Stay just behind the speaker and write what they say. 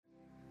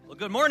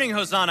Good morning,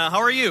 Hosanna.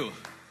 How are you?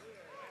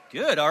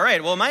 Good. All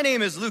right. Well, my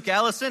name is Luke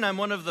Allison. I'm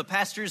one of the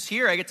pastors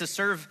here. I get to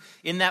serve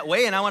in that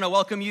way, and I want to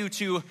welcome you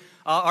to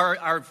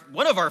our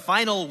one of our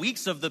final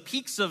weeks of the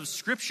Peaks of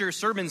Scripture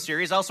sermon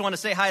series. I also want to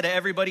say hi to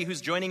everybody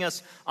who's joining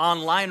us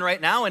online right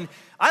now. And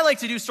I like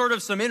to do sort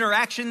of some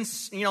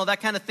interactions,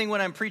 that kind of thing when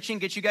I'm preaching,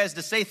 get you guys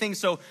to say things.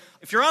 So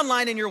if you're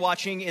online and you're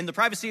watching in the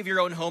privacy of your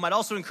own home, I'd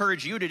also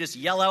encourage you to just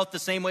yell out the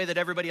same way that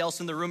everybody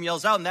else in the room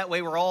yells out, and that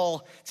way we're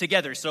all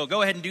together. So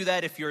go ahead and do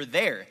that if you're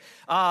there.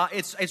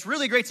 It's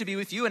really great to be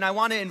with you, and I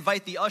want to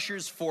invite the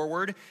ushers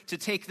forward to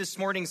take this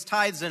morning's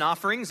tithes and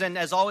offerings. And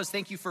as always,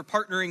 thank you for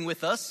partnering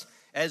with us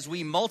as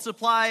we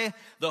multiply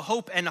the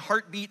hope and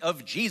heartbeat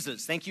of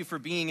Jesus. Thank you for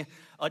being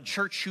a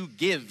church who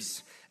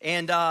gives.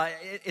 And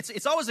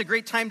it's always a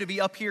great time to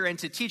be up here and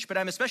to teach, but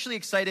I'm especially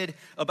excited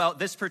about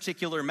this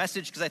particular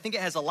message because I think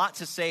it has a lot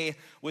to say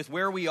with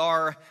where we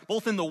are,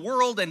 both in the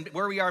world and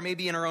where we are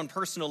maybe in our own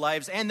personal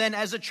lives, and then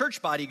as a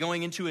church body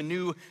going into a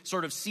new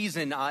sort of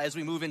season as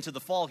we move into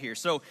the fall here.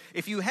 So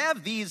if you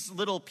have these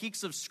little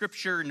Peaks of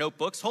Scripture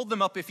notebooks, hold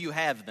them up if you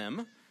have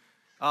them.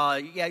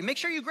 Make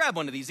sure you grab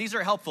one of these. These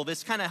are helpful.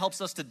 This kind of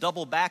helps us to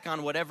double back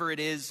on whatever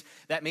it is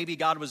that maybe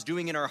God was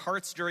doing in our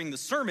hearts during the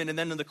sermon, and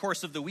then in the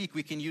course of the week,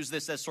 we can use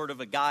this as sort of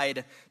a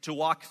guide to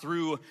walk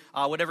through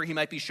whatever he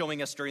might be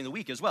showing us during the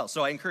week as well.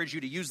 So I encourage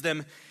you to use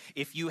them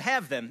if you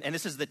have them. And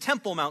this is the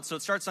Temple Mount, so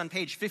it starts on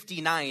page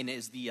 59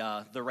 is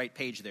the right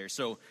page there.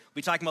 So we'll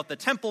be talking about the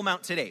Temple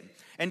Mount today.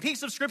 And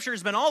Peaks of Scripture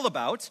has been all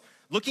about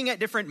looking at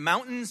different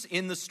mountains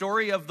in the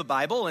story of the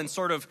Bible and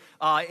sort of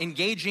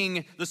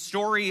engaging the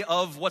story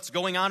of what's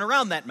going on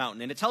around that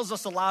mountain. And it tells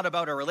us a lot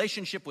about our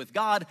relationship with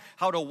God,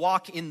 how to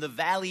walk in the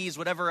valleys,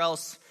 whatever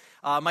else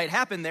might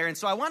happen there. And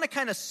so I want to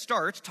kind of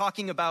start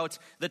talking about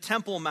the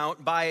Temple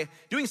Mount by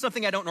doing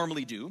something I don't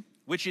normally do,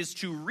 which is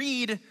to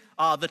read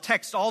the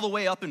text all the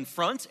way up in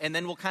front, and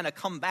then we'll kind of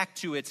come back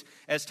to it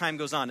as time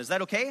goes on. Is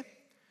that okay?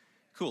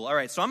 Cool. All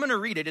right, so I'm going to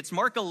read it. It's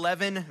Mark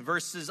 11,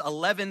 verses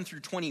 11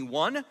 through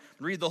 21.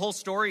 Read the whole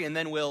story, and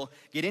then we'll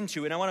get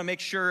into it. I want to make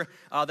sure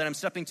that I'm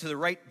stepping to the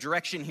right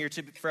direction here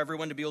for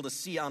everyone to be able to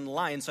see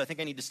online, so I think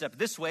I need to step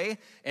this way,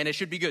 and it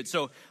should be good.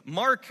 So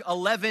Mark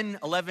 11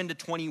 to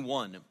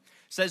 21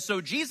 says, "So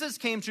Jesus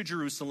came to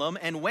Jerusalem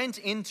and went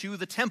into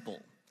the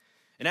temple.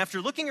 And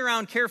after looking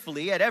around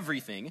carefully at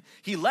everything,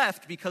 he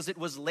left because it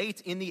was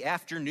late in the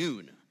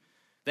afternoon.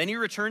 Then he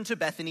returned to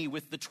Bethany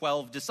with the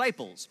 12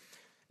 disciples.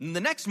 And the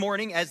next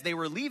morning, as they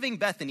were leaving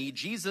Bethany,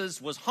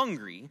 Jesus was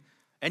hungry,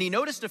 and he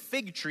noticed a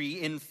fig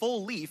tree in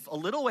full leaf a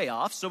little way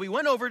off, so he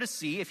went over to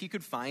see if he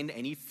could find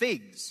any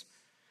figs.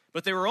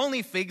 But there were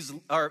only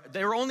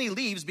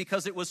leaves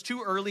because it was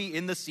too early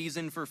in the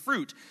season for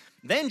fruit.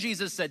 Then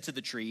Jesus said to the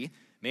tree,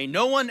 'May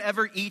no one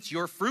ever eat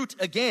your fruit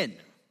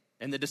again.'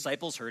 And the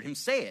disciples heard him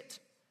say it.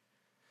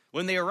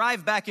 When they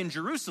arrived back in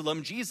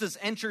Jerusalem, Jesus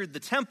entered the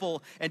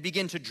temple and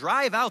began to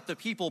drive out the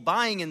people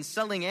buying and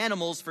selling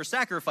animals for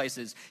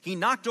sacrifices. He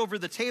knocked over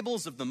the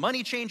tables of the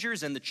money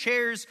changers and the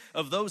chairs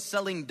of those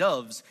selling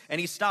doves, and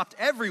he stopped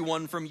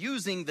everyone from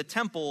using the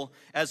temple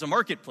as a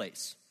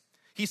marketplace.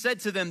 He said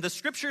to them, 'The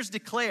scriptures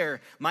declare,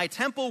 my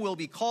temple will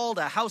be called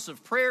a house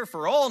of prayer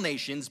for all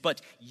nations,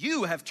 but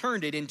you have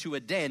turned it into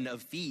a den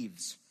of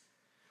thieves.'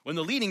 When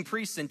the leading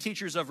priests and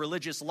teachers of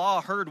religious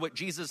law heard what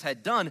Jesus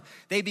had done,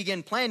 they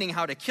began planning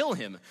how to kill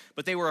him,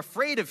 but they were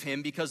afraid of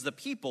him because the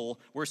people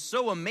were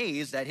so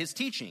amazed at his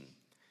teaching.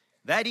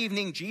 That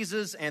evening,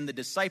 Jesus and the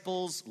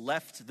disciples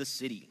left the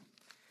city.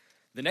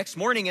 The next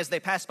morning, as they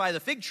passed by the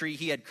fig tree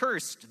he had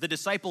cursed, the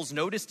disciples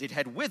noticed it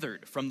had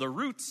withered from the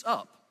roots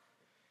up.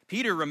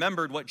 Peter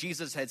remembered what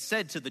Jesus had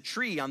said to the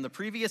tree on the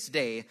previous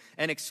day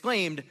and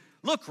exclaimed,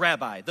 'Look,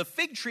 Rabbi, the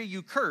fig tree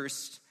you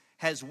cursed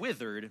has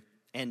withered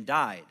and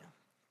died.'"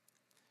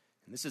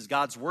 This is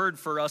God's word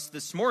for us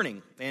this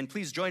morning, and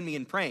please join me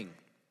in praying.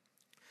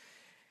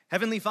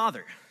 Heavenly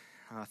Father,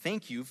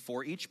 thank you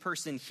for each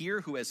person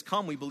here who has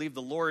come. We believe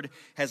the Lord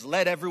has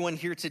led everyone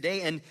here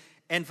today,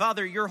 and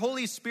Father, your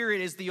Holy Spirit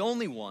is the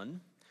only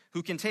one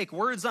who can take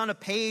words on a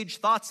page,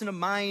 thoughts in a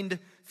mind,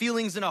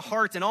 feelings in a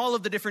heart, and all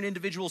of the different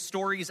individual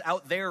stories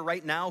out there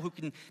right now, who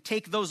can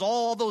take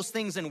all those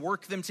things and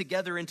work them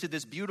together into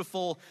this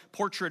beautiful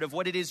portrait of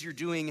what it is you're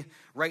doing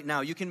right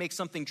now. You can make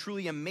something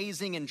truly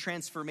amazing and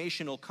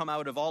transformational come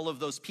out of all of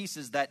those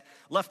pieces that,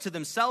 left to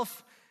themselves,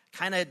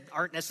 kind of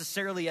aren't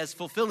necessarily as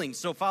fulfilling.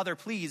 So, Father,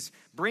 please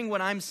bring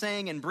what I'm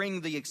saying and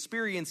bring the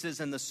experiences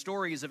and the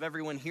stories of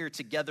everyone here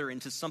together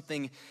into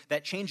something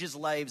that changes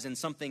lives and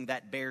something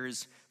that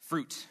bears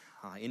fruit.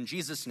 In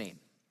Jesus' name,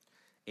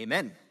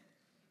 amen.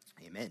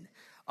 Amen.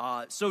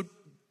 So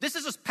this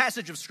is a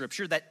passage of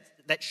Scripture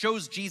that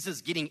shows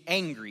Jesus getting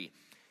angry.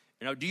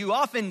 Do you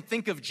often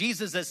think of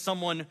Jesus as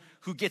someone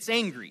who gets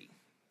angry?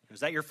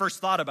 Is that your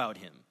first thought about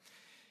him?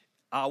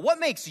 What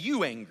makes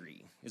you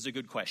angry is a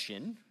good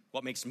question.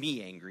 What makes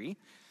me angry?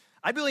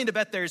 I'd be willing to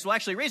bet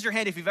actually, raise your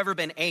hand if you've ever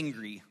been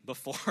angry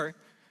before.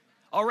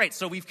 All right,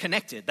 so we've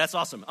connected. That's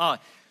awesome.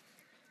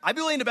 I'd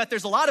be willing to bet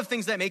there's a lot of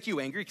things that make you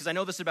angry, because I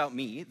know this about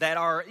me, that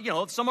are,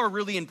 some are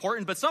really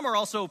important, but some are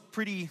also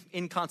pretty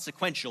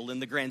inconsequential in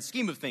the grand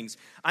scheme of things.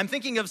 I'm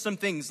thinking of some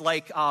things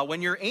like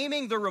when you're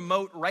aiming the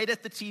remote right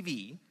at the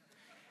TV,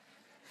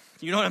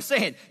 you know what I'm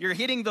saying? You're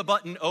hitting the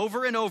button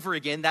over and over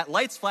again, that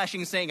light's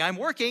flashing saying, I'm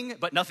working,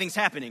 but nothing's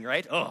happening,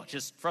 right? Oh,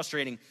 just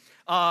frustrating.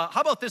 How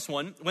about this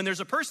one? When there's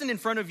a person in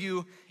front of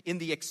you in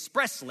the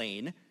express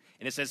lane,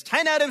 and it says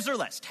 10 items or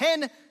less,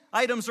 10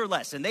 items or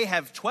less, and they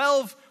have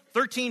 12,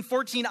 13,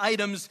 14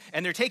 items,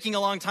 and they're taking a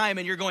long time,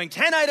 and you're going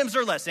 10 items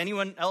or less.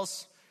 Anyone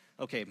else?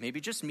 Okay,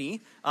 maybe just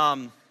me.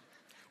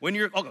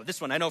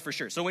 This one I know for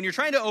sure. So when you're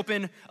trying to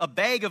open a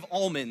bag of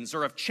almonds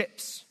or of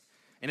chips,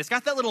 and it's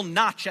got that little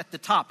notch at the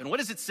top, and what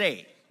does it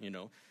say?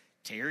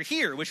 Tear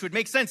here, which would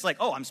make sense, like,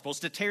 oh, I'm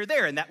supposed to tear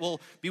there, and that will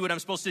be what I'm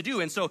supposed to do.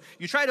 And so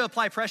you try to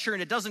apply pressure,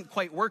 and it doesn't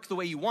quite work the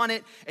way you want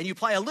it, and you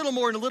apply a little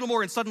more,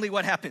 and suddenly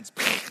what happens?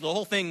 The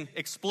whole thing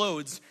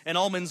explodes, and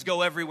almonds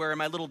go everywhere, and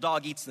my little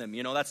dog eats them.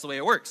 That's the way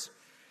it works.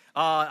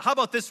 How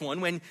about this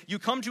one? When you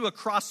come to a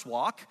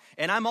crosswalk,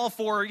 and I'm all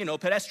for,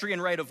 pedestrian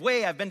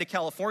right-of-way. I've been to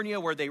California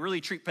where they really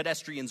treat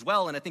pedestrians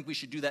well, and I think we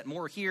should do that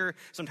more here.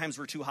 Sometimes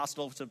we're too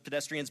hostile to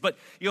pedestrians. But,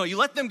 you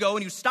let them go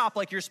and you stop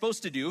like you're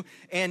supposed to do,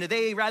 and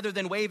they, rather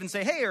than wave and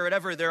say, hey, or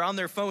whatever, they're on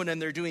their phone and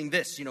they're doing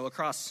this,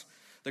 across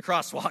the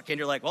crosswalk. And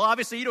you're like, well,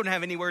 obviously you don't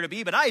have anywhere to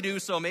be, but I do,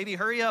 so maybe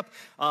hurry up.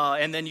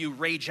 And then you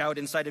rage out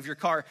inside of your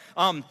car.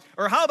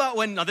 Or how about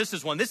when, now this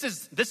is one, this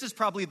is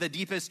probably the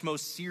deepest,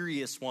 most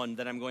serious one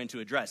that I'm going to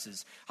address,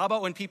 is how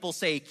about when people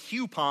say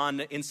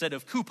coupon instead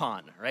of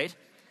coupon, right?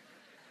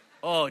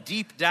 Oh,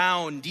 deep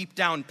down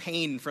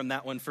pain from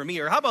that one for me.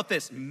 Or how about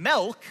this,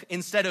 milk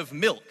instead of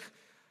milk?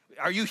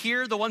 Are you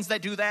here, the ones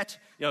that do that?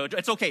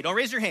 It's okay. Don't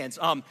raise your hands.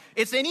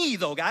 It's an E,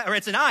 though, guy, or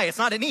it's an I. It's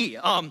not an E.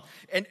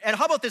 And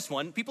how about this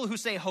one? People who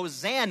say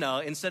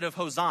Hosanna instead of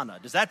Hosanna.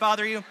 Does that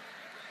bother you?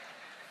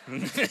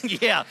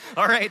 Yeah.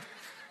 All right.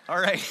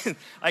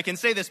 I can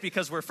say this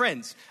because we're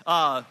friends.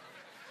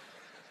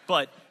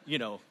 But,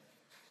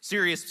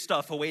 serious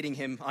stuff awaiting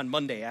him on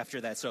Monday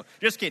after that. So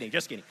just kidding.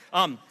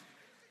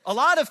 A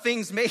lot of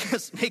things make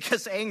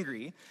us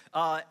angry,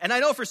 and I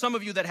know for some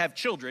of you that have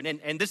children,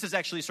 and this is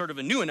actually sort of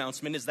a new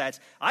announcement, is that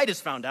I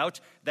just found out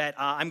that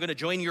I'm going to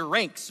join your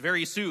ranks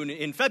very soon,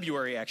 in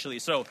February, actually,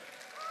 so,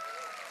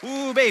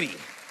 ooh, baby.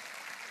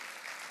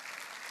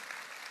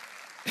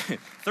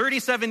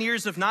 37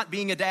 years of not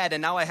being a dad,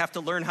 and now I have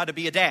to learn how to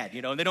be a dad,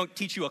 and they don't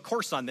teach you a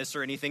course on this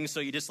or anything, so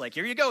you just like,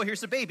 here you go,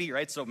 here's a baby,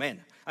 right? So, man,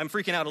 I'm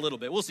freaking out a little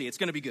bit. We'll see. It's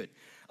going to be good.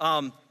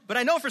 But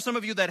I know for some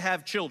of you that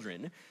have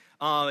children,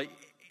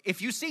 if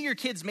you see your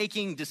kids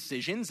making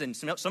decisions, and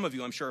some of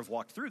you I'm sure have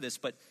walked through this,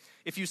 but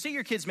if you see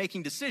your kids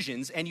making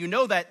decisions and you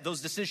know that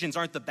those decisions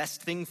aren't the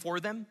best thing for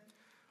them,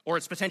 or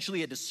it's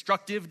potentially a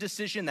destructive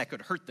decision that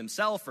could hurt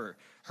themselves or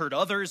hurt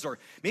others, or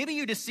maybe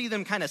you just see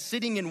them kind of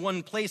sitting in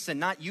one place and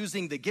not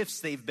using the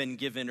gifts they've been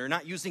given or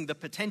not using the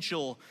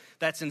potential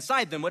that's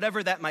inside them,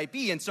 whatever that might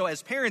be. And so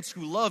as parents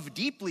who love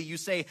deeply, you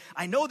say,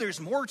 I know there's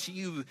more to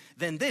you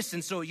than this.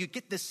 And so you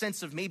get this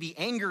sense of maybe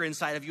anger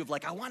inside of you of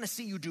like, I want to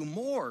see you do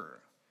more.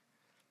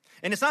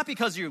 And it's not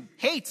because you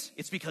hate,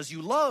 it's because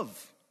you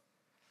love.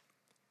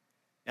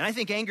 And I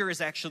think anger is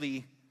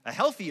actually a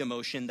healthy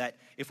emotion that,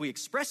 if we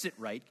express it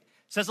right,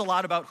 says a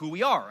lot about who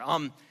we are.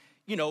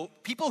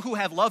 People who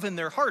have love in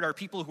their heart are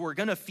people who are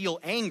going to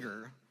feel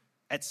anger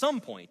at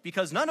some point,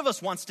 because none of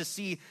us wants to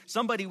see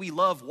somebody we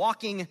love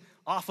walking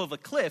off of a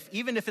cliff,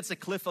 even if it's a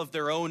cliff of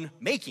their own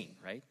making,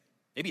 right?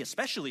 Maybe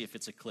especially if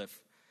it's a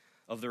cliff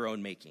of their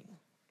own making.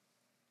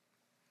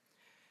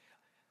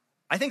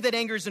 I think that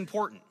anger is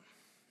important.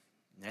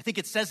 I think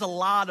it says a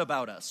lot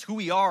about us, who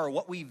we are,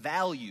 what we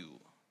value.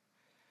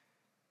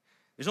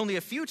 There's only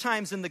a few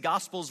times in the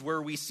Gospels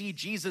where we see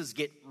Jesus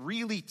get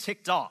really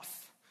ticked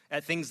off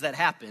at things that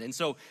happen. And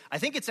so I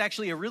think it's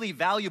actually a really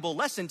valuable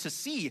lesson to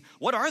see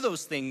what are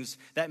those things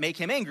that make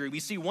him angry. We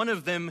see one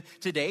of them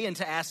today, and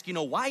to ask,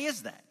 why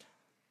is that?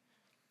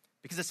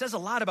 Because it says a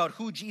lot about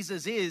who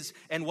Jesus is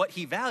and what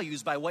he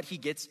values by what he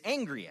gets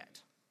angry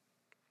at.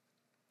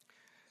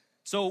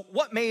 So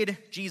what made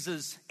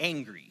Jesus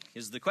angry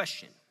is the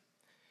question.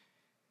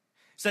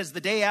 Says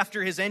the day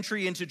after his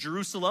entry into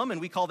Jerusalem,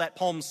 and we call that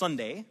Palm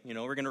Sunday.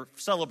 We're going to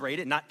celebrate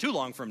it not too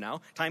long from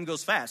now. Time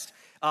goes fast.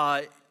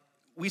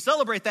 We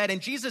celebrate that, and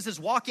Jesus is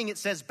walking, it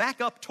says,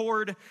 back up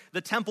toward the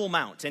Temple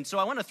Mount. And so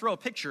I want to throw a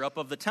picture up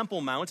of the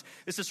Temple Mount.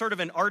 This is sort of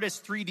an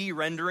artist's 3D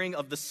rendering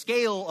of the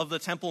scale of the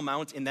Temple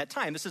Mount in that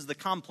time. This is the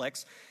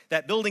complex.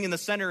 That building in the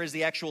center is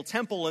the actual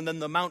temple, and then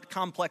the Mount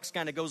complex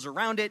kind of goes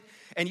around it.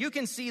 And you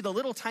can see the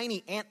little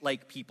tiny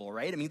ant-like people,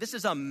 right? I mean, this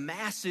is a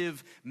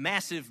massive,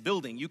 massive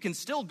building. You can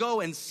still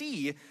go and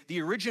see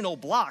the original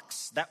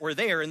blocks that were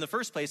there in the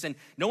first place, and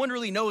no one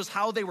really knows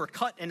how they were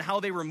cut and how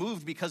they were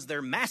moved because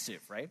they're massive,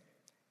 right?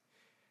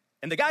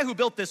 And the guy who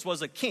built this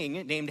was a king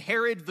named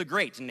Herod the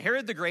Great. And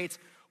Herod the Great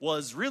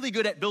was really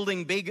good at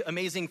building big,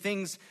 amazing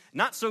things,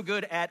 not so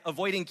good at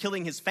avoiding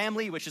killing his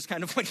family, which is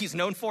kind of what he's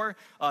known for,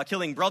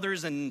 killing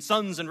brothers and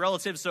sons and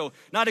relatives, so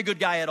not a good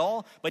guy at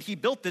all. But he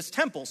built this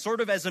temple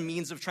sort of as a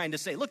means of trying to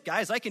say, look,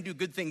 guys, I can do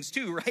good things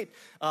too, right?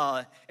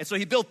 And so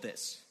he built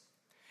this.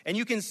 And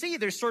you can see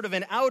there's sort of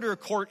an outer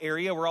court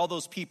area where all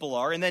those people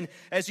are. And then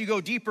as you go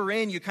deeper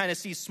in, you kind of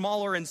see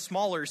smaller and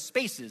smaller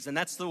spaces. And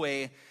that's the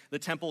way the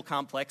temple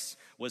complex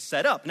was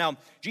set up. Now,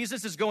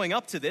 Jesus is going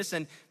up to this,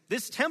 and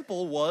this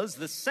temple was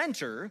the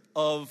center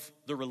of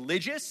the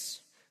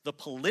religious, the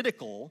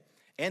political,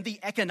 and the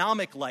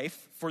economic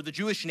life for the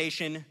Jewish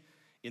nation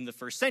in the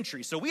first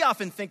century. So we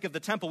often think of the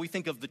temple, we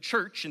think of the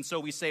church, and so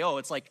we say, oh,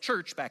 it's like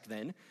church back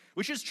then,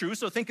 which is true.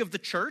 So think of the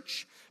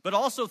church, but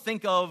also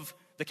think of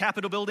the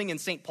Capitol building in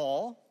St.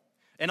 Paul,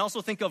 and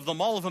also think of the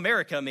Mall of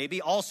America,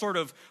 maybe, all sort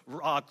of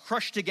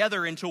crushed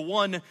together into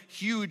one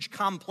huge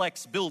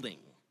complex building.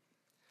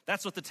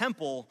 That's what the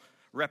temple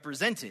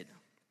represented.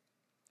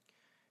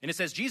 And it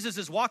says Jesus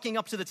is walking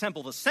up to the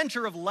temple, the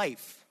center of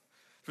life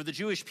for the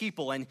Jewish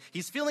people, and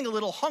he's feeling a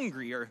little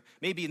hungry, or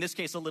maybe in this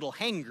case a little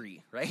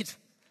hangry, right?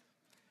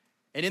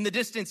 And in the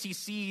distance he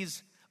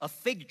sees a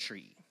fig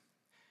tree.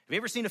 Have you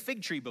ever seen a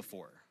fig tree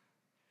before?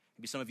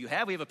 Maybe some of you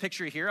have. We have a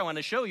picture here. I want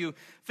to show you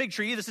fig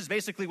tree. This is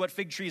basically what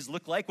fig trees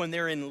look like when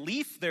they're in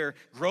leaf. They're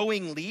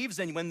growing leaves,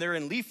 and when they're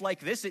in leaf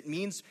like this, it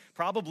means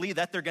probably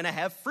that they're going to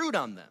have fruit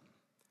on them.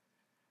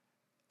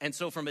 And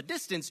so from a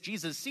distance,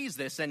 Jesus sees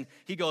this, and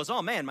he goes,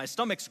 oh man, my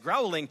stomach's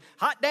growling.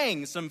 Hot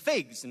dang, some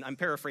figs. And I'm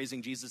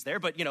paraphrasing Jesus there,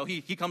 but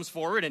he comes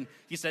forward and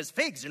he says,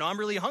 figs, I'm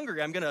really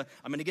hungry. I'm gonna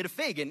get a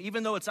fig. And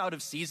even though it's out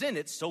of season,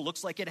 it still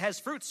looks like it has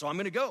fruit, so I'm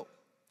gonna go.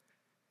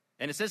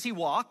 And it says he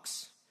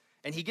walks,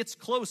 and he gets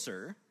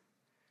closer,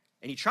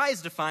 and he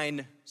tries to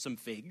find some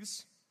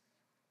figs.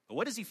 But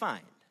what does he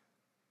find?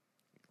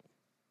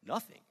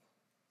 Nothing.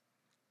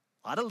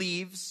 A lot of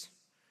leaves,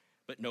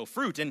 but no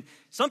fruit. And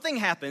something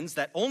happens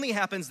that only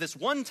happens this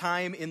one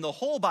time in the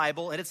whole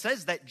Bible, and it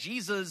says that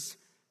Jesus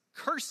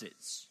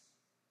curses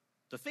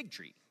the fig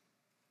tree.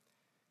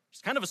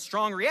 It's kind of a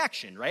strong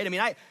reaction, right? I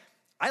mean,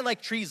 I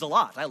like trees a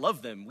lot. I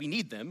love them. We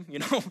need them,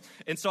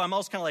 And so I'm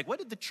always kind of like, what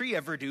did the tree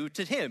ever do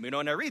to him? And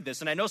I read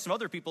this, and I know some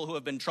other people who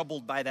have been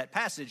troubled by that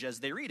passage as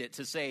they read it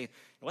to say,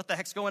 what the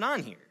heck's going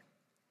on here?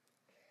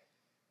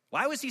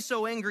 Why was he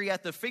so angry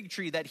at the fig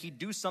tree that he'd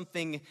do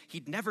something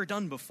he'd never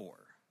done before,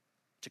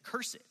 to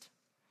curse it?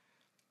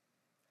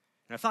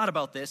 And I've thought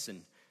about this,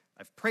 and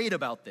I've prayed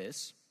about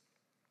this,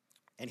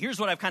 and here's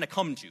what I've kind of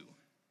come to,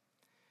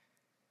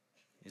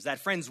 is that,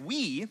 friends,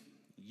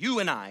 you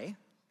and I,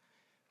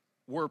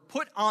 were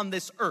put on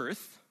this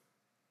earth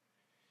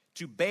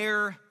to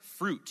bear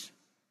fruit.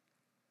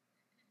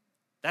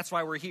 That's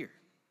why we're here.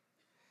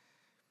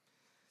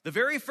 The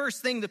very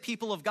first thing the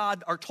people of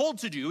God are told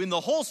to do in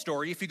the whole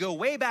story, if you go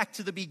way back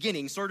to the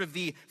beginning, sort of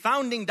the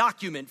founding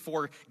document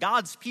for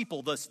God's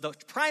people, the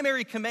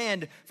primary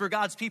command for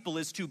God's people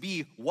is to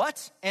be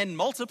what and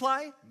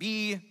multiply?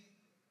 Be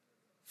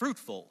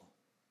fruitful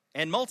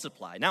and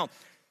multiply. Now,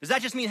 does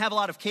that just mean have a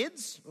lot of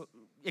kids?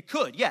 It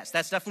could, yes.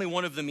 That's definitely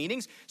one of the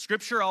meanings.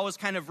 Scripture always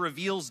kind of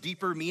reveals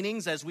deeper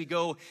meanings as we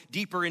go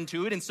deeper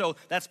into it, and so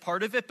that's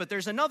part of it. But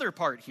there's another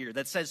part here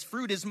that says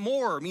fruit is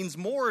more, means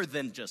more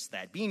than just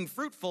that. Being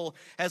fruitful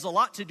has a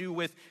lot to do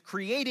with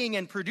creating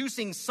and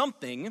producing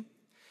something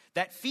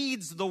that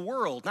feeds the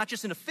world, not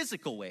just in a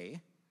physical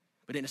way,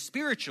 but in a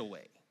spiritual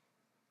way.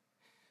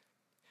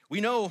 We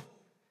know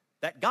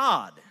that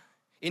God,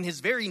 in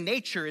his very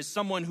nature, is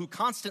someone who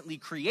constantly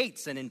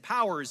creates and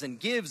empowers and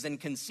gives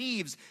and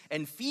conceives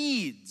and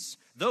feeds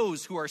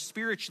those who are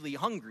spiritually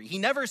hungry. He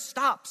never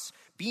stops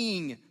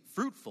being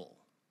fruitful.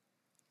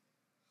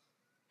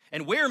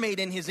 And we're made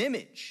in his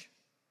image.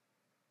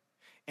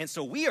 And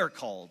so we are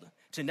called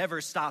to never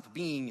stop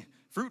being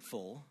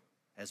fruitful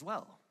as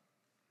well.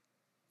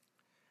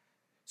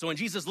 So when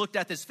Jesus looked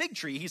at this fig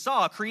tree, he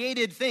saw a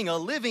created thing, a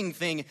living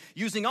thing,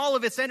 using all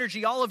of its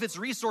energy, all of its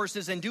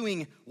resources, and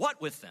doing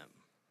what with them?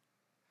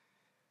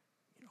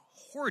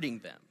 Hoarding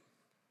them.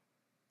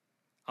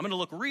 I'm going to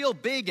look real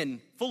big and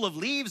full of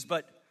leaves,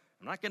 but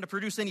I'm not going to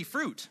produce any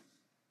fruit.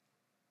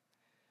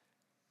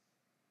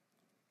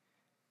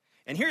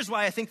 And here's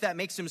why I think that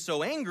makes him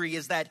so angry,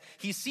 is that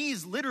he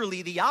sees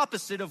literally the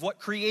opposite of what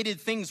created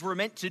things were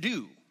meant to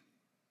do.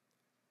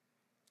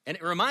 And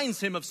it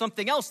reminds him of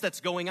something else that's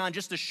going on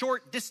just a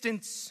short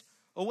distance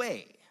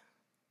away.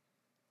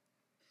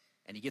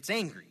 And he gets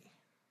angry.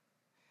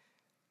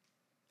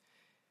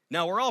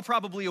 Now, we're all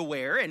probably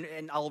aware,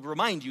 and I'll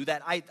remind you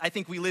that I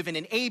think we live in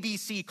an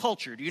ABC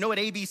culture. Do you know what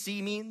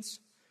ABC means?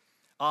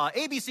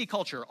 ABC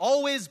culture,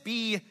 always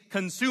be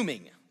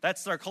consuming.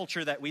 That's our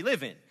culture that we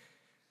live in.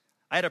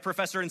 I had a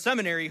professor in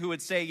seminary who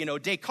would say,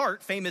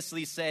 Descartes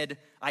famously said,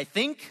 I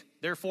think,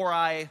 therefore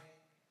I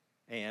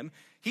am.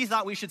 He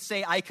thought we should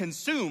say, I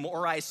consume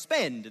or I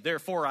spend,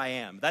 therefore I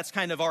am. That's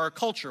kind of our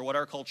culture, what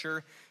our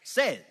culture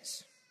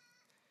says.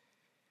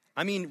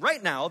 I mean,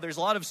 right now, there's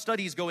a lot of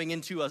studies going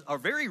into a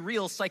very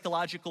real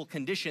psychological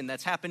condition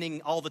that's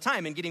happening all the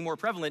time and getting more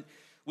prevalent,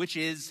 which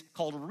is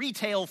called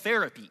retail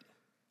therapy.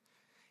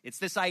 It's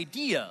this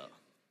idea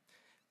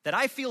that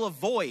I feel a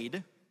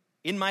void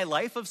in my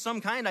life of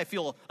some kind. I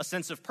feel a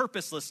sense of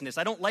purposelessness.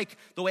 I don't like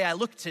the way I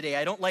look today.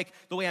 I don't like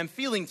the way I'm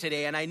feeling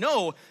today. And I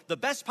know the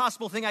best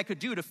possible thing I could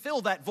do to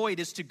fill that void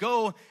is to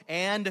go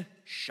and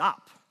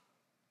shop,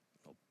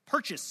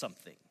 purchase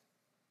something,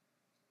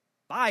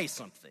 buy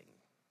something.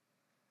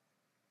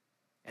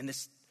 And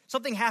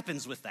something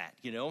happens with that,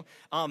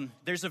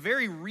 There's a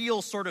very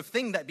real sort of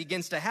thing that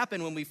begins to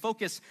happen when we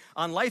focus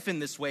on life in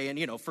this way.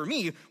 And, for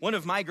me, one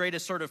of my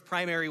greatest sort of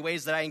primary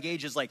ways that I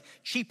engage is like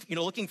cheap,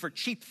 looking for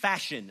cheap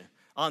fashion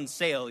on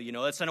sale.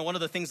 That's kind of one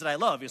of the things that I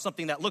love. It's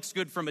something that looks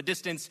good from a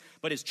distance,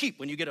 but is cheap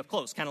when you get up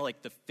close, kind of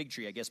like the fig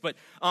tree, I guess. But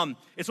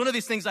it's one of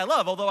these things I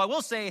love, although I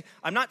will say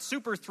I'm not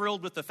super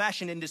thrilled with the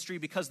fashion industry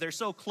because they're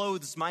so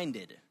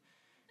clothes-minded.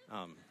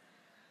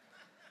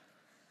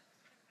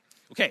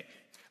 Okay.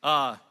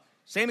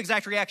 Same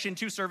exact reaction,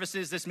 2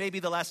 services. This may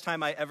be the last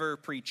time I ever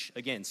preach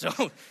again,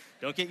 so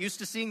don't get used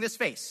to seeing this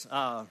face.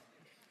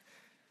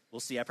 We'll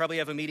see. I probably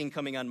have a meeting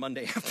coming on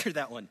Monday after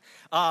that one.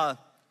 I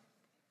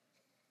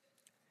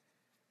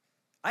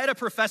had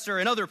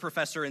another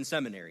professor in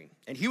seminary,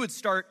 and he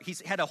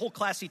had a whole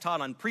class he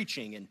taught on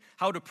preaching and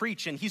how to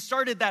preach, and he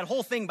started that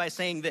whole thing by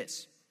saying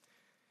this.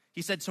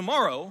 He said,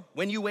 tomorrow,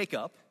 when you wake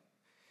up,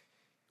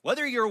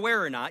 whether you're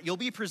aware or not, you'll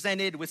be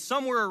presented with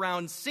somewhere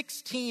around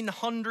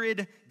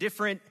 1,600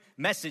 different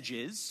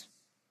messages,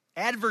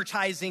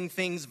 advertising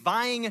things,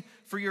 vying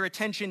for your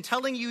attention,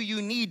 telling you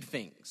need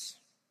things.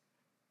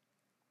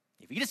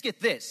 If you just get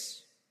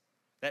this,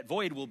 that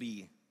void will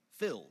be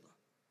filled.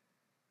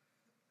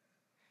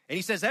 And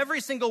he says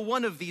every single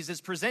one of these is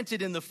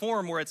presented in the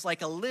form where it's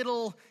like a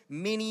little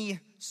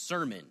mini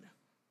sermon.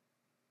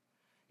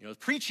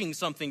 Preaching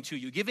something to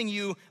you, giving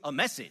you a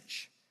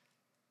message.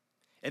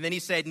 And then he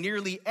said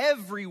nearly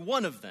every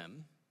one of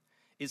them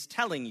is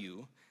telling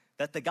you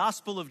that the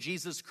gospel of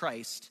Jesus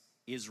Christ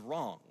is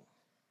wrong.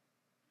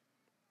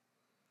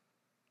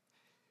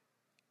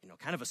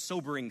 Kind of a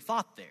sobering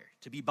thought there,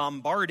 to be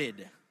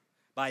bombarded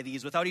by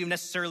these without even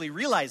necessarily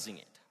realizing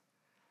it.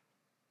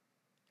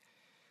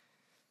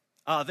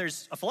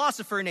 There's a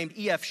philosopher named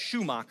E.F.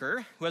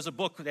 Schumacher who has a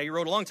book that he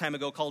wrote a long time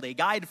ago called A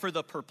Guide for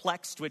the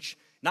Perplexed, which,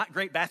 not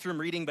great bathroom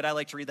reading, but I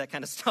like to read that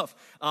kind of stuff.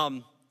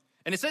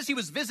 And it says he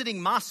was visiting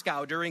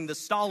Moscow during the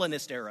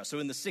Stalinist era, so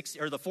in the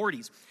 60s or the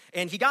 40s.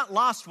 And he got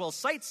lost while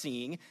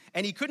sightseeing,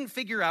 and he couldn't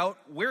figure out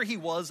where he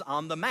was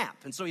on the map.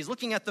 And so he's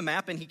looking at the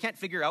map, and he can't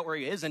figure out where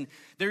he is. And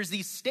there's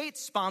these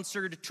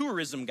state-sponsored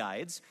tourism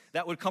guides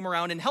that would come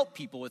around and help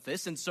people with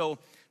this. And so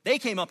they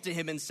came up to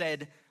him and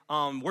said,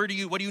 what do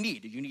you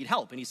need? Do you need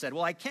help? And he said,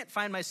 well, I can't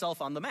find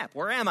myself on the map.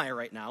 Where am I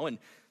right now? And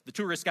the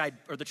tour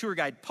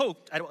guide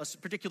poked at a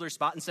particular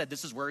spot and said,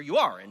 this is where you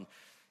are. And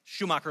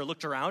Schumacher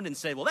looked around and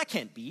said, well, that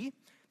can't be,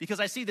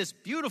 because I see this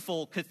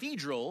beautiful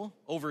cathedral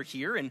over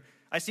here, and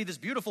I see this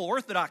beautiful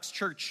Orthodox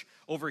church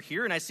over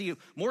here, and I see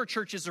more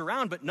churches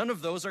around, but none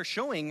of those are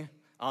showing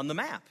on the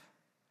map.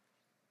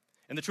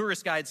 And the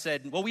tourist guide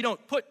said, well, we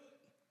don't put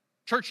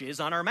churches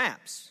on our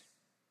maps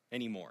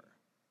anymore.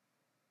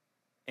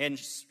 And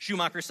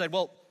Schumacher said,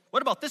 well,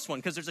 what about this one?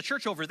 Because there's a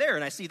church over there,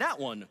 and I see that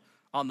one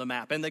on the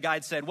map. And the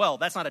guide said, well,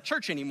 that's not a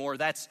church anymore,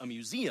 that's a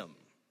museum.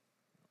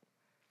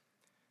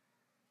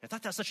 I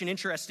thought that's such an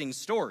interesting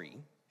story.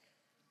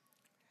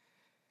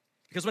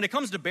 Because when it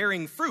comes to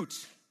bearing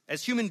fruit,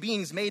 as human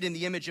beings made in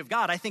the image of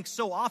God, I think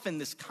so often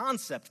this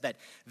concept that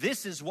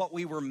this is what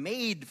we were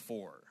made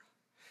for,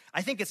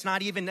 I think it's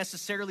not even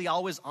necessarily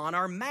always on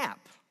our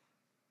map.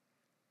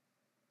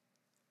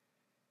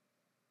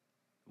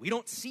 We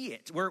don't see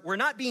it. We're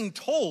not being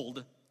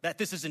told that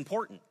this is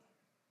important.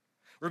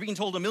 We're being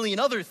told a million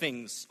other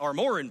things are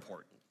more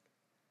important.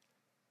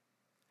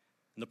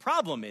 And the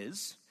problem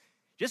is,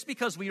 just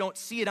because we don't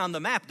see it on the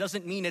map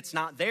doesn't mean it's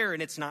not there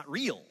and it's not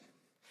real.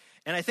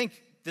 And I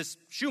think this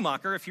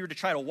Schumacher, if he were to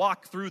try to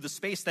walk through the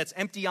space that's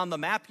empty on the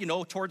map,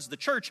 towards the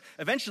church,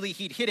 eventually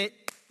he'd hit it,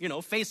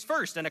 face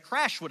first, and a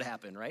crash would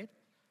happen, right?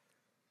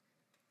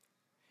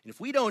 And if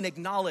we don't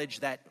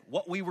acknowledge that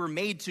what we were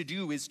made to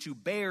do is to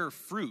bear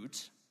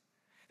fruit,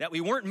 that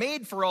we weren't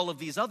made for all of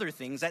these other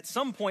things, at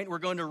some point we're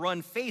going to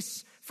run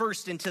face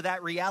first into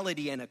that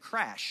reality and a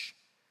crash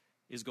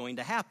is going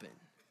to happen.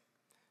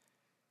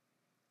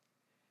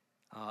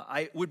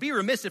 I would be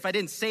remiss if I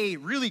didn't say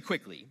really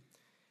quickly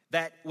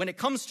that when it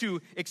comes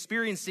to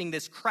experiencing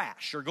this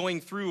crash or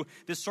going through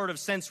this sort of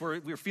sense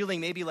where we're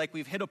feeling maybe like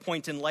we've hit a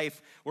point in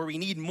life where we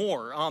need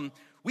more,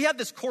 we have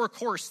this core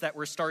course that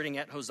we're starting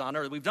at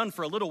Hosanna, or we've done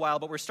for a little while,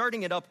 but we're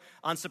starting it up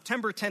on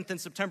September 10th and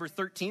September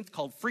 13th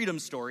called Freedom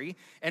Story,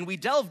 and we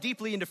delve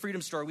deeply into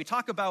Freedom Story. We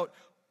talk about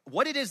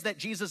what it is that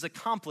Jesus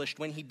accomplished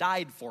when he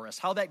died for us,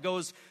 how that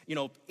goes,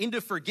 into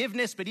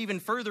forgiveness, but even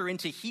further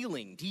into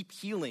healing, deep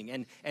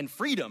healing and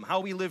freedom, how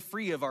we live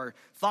free of our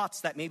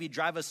thoughts that maybe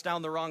drive us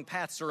down the wrong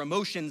paths or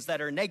emotions that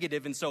are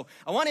negative. And so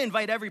I want to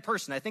invite every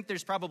person. I think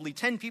there's probably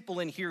 10 people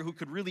in here who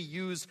could really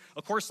use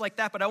a course like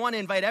that, but I want to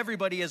invite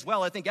everybody as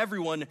well. I think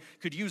everyone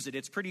could use it.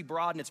 It's pretty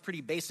broad and it's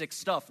pretty basic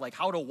stuff, like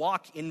how to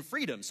walk in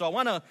freedom. So I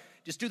want to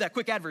just do that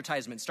quick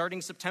advertisement.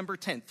 Starting September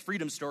 10th,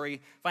 Freedom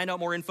Story. Find out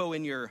more info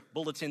in your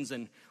bulletins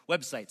and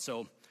website.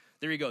 So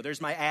there you go.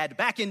 There's my ad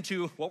back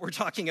into what we're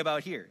talking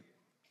about here.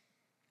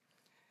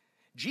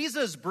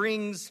 Jesus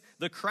brings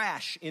the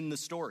crash in the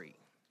story.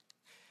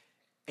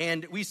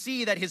 And we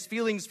see that his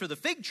feelings for the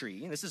fig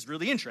tree, and this is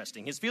really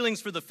interesting, his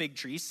feelings for the fig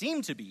tree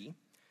seem to be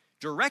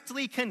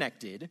directly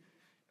connected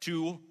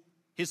to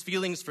his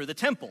feelings for the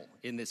temple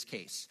in this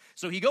case.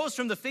 So he goes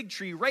from the fig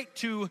tree right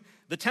to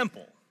the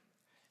temple.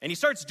 And he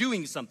starts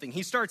doing something.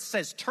 He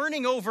says,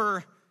 turning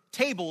over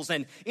tables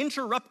and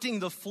interrupting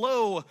the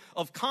flow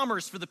of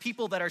commerce for the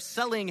people that are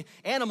selling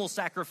animal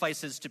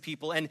sacrifices to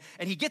people. And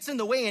he gets in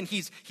the way, and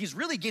he's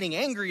really getting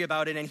angry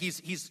about it, and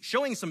he's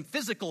showing some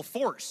physical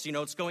force.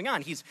 What's going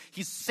on. He's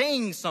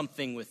saying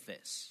something with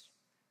this.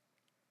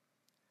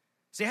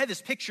 See, I had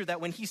this picture that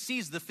when he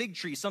sees the fig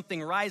tree,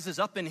 something rises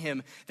up in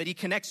him that he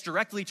connects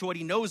directly to what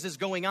he knows is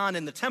going on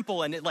in the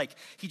temple, and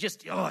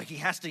he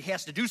has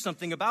to do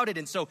something about it.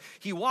 And so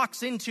he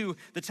walks into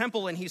the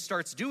temple and he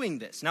starts doing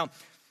this. Now,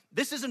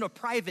 this isn't a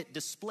private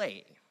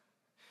display.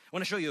 I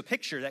want to show you a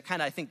picture that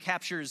kind of, I think,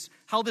 captures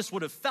how this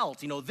would have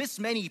felt. This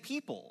many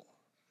people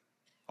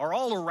are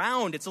all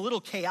around. It's a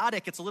little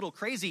chaotic. It's a little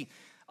crazy.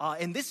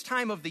 And this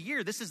time of the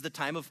year, this is the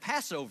time of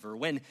Passover,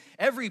 when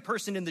every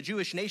person in the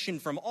Jewish nation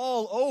from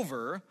all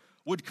over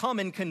would come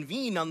and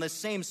convene on the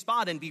same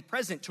spot and be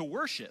present to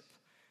worship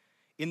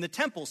in the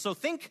temple. So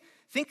think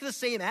the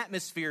same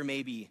atmosphere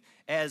maybe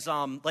as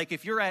like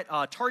if you're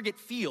at Target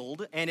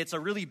Field and it's a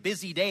really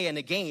busy day in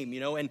a game,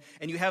 and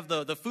you have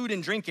the food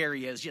and drink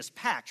area is just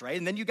packed, right?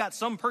 And then you got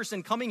some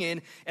person coming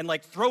in and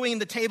like throwing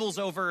the tables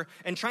over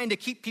and trying to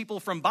keep people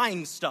from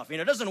buying stuff.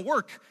 It doesn't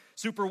work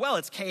super well.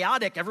 It's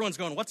chaotic. Everyone's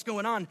going, what's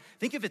going on?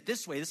 Think of it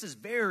this way. This is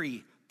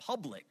very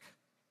public.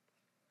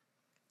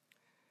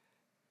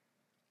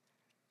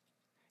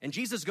 And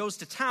Jesus goes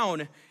to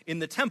town in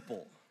the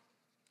temple.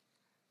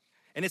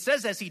 And it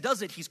says as he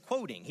does it, he's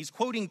quoting. He's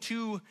quoting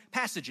two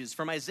passages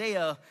from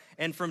Isaiah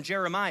and from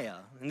Jeremiah.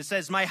 And it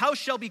says, "My house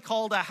shall be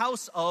called a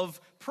house of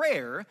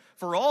prayer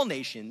for all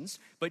nations,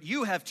 but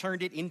you have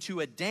turned it into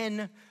a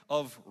den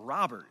of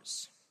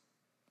robbers."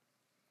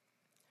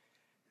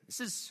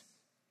 This is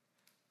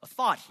a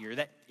thought here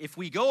that if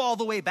we go all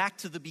the way back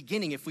to the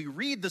beginning, if we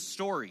read the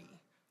story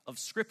of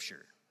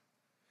Scripture,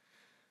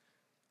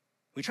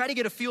 we try to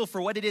get a feel for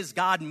what it is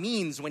God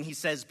means when he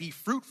says, be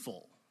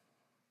fruitful.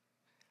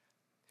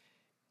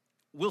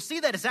 We'll see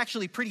that it's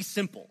actually pretty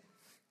simple.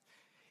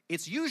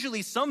 It's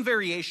usually some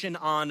variation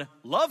on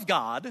love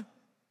God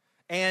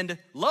and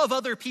love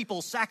other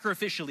people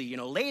sacrificially,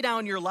 lay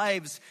down your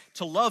lives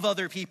to love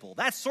other people.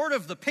 That's sort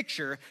of the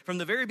picture from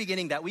the very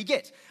beginning that we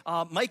get.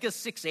 Micah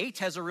 6:8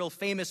 has a real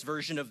famous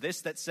version of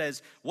this that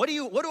says, what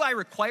do I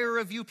require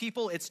of you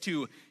people? It's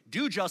to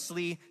do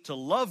justly, to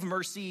love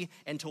mercy,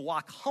 and to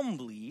walk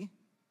humbly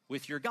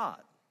with your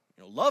God.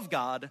 Love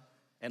God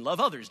and love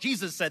others.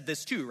 Jesus said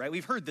this too, right?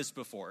 We've heard this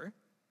before.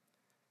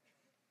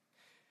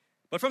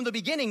 But from the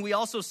beginning, we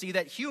also see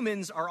that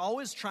humans are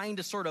always trying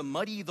to sort of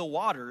muddy the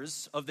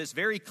waters of this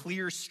very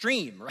clear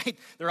stream, right?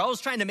 They're always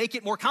trying to make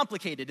it more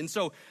complicated. And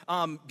so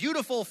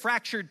beautiful,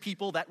 fractured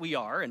people that we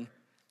are, and I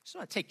just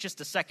want to take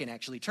just a second,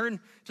 actually. Turn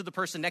to the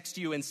person next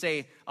to you and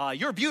say,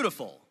 you're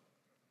beautiful.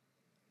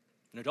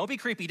 Don't be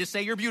creepy. Just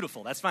say you're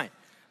beautiful. That's fine.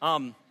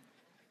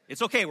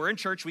 It's okay. We're in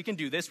church. We can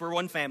do this. We're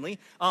one family.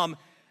 And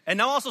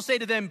now also say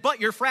to them, but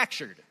you're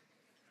fractured.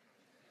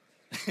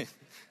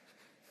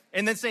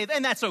 And then say,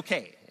 and that's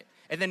okay.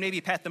 And then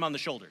maybe pat them on the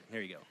shoulder.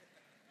 There you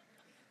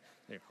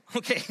go.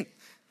 Okay.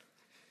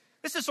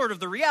 This is sort of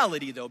the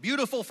reality, though.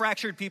 Beautiful,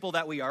 fractured people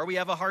that we are, we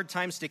have a hard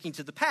time sticking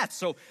to the path.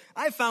 So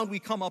I've found we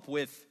come up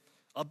with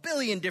a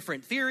billion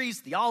different theories,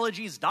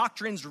 theologies,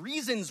 doctrines,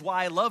 reasons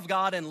why love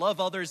God and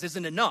love others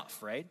isn't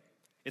enough, right?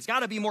 It's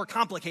got to be more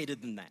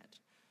complicated than that.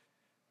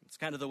 It's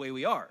kind of the way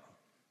we are.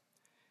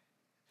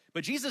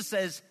 But Jesus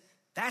says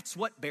that's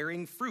what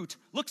bearing fruit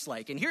looks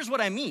like. And here's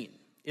what I mean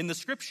in the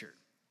scripture.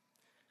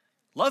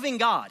 Loving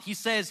God, he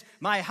says,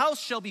 my house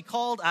shall be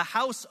called a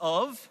house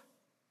of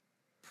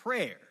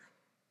prayer.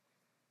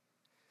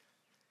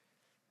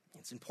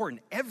 It's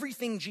important.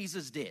 Everything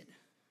Jesus did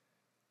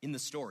in the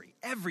story,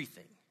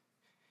 everything,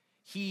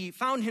 he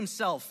found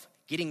himself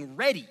getting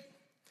ready,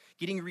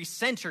 getting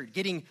recentered,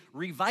 getting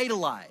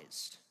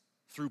revitalized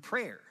through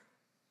prayer.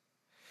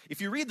 If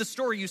you read the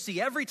story, you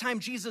see every time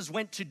Jesus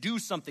went to do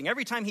something,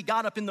 every time he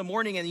got up in the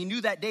morning and he knew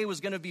that day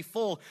was going to be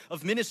full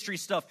of ministry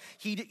stuff,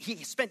 he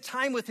spent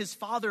time with his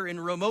Father in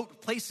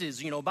remote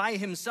places, by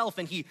himself,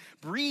 and he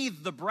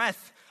breathed the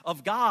breath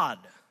of God.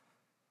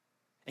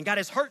 and got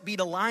his heartbeat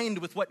aligned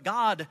with what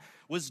God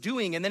was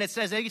doing. And then it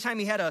says anytime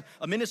he had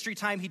a ministry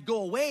time, he'd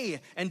go away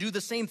and do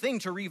the same thing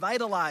to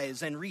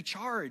revitalize and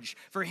recharge.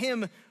 For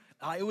him,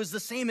 it was the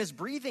same as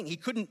breathing. He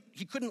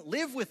couldn't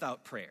live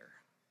without prayer.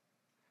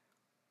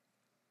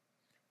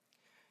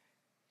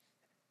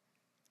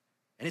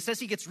 And it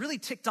says he gets really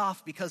ticked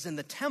off because in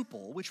the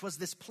temple, which was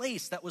this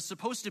place that was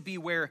supposed to be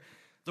where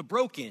the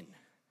broken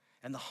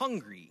and the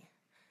hungry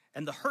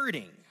and the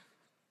hurting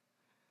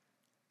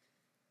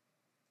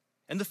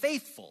and the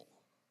faithful,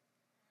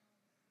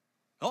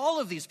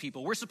 all of these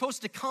people were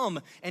supposed to come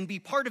and be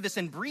part of this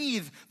and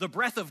breathe the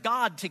breath of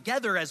God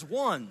together as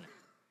one.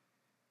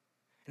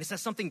 And it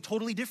says something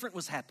totally different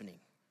was happening.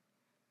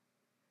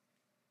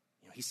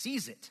 He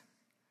sees it.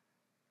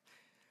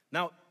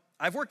 Now,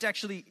 I've worked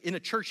actually in a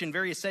church in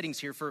various settings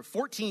here for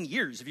 14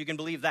 years, if you can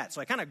believe that.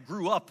 So I kind of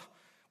grew up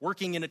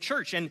working in a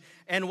church. And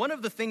one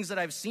of the things that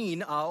I've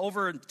seen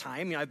over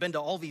time, I've been to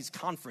all these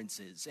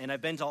conferences, and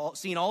I've been to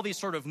seen all these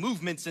sort of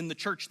movements in the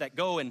church that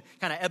go and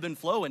kind of ebb and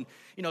flow. And,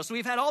 so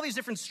we've had all these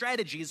different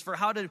strategies for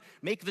how to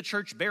make the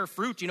church bear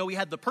fruit. We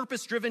had the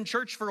purpose-driven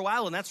church for a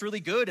while, and that's really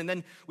good. And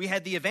then we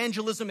had the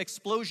evangelism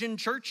explosion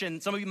church,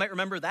 and some of you might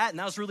remember that, and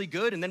that was really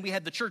good. And then we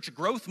had the church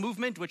growth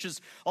movement, which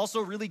is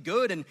also really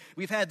good. And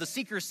we've had the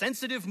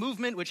seeker-sensitive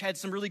movement, which had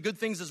some really good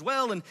things as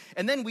well.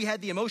 And then we had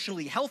the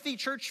emotionally healthy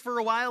church for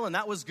a while, and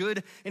that was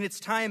good in its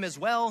time as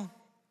well.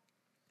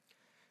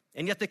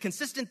 And yet the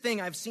consistent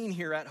thing I've seen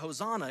here at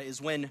Hosanna is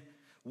when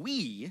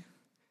we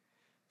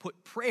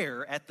put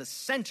prayer at the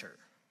center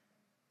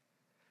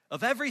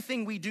of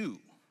everything we do.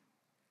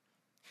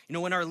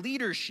 When our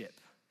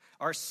leadership,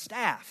 our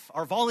staff,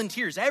 our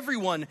volunteers,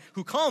 everyone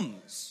who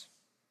comes,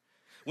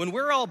 when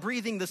we're all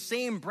breathing the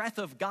same breath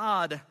of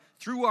God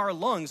through our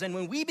lungs, and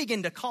when we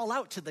begin to call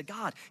out to the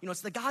God, it's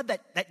the God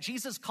that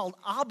Jesus called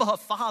Abba,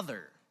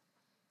 Father.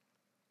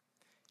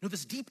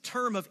 This deep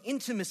term of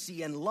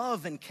intimacy and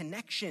love and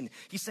connection.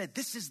 He said,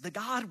 this is the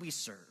God we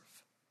serve.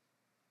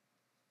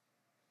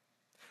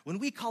 When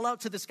we call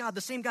out to this God,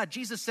 the same God,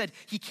 Jesus said,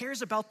 he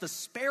cares about the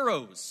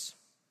sparrows.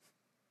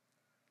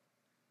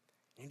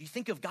 And do you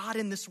think of God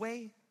in this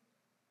way?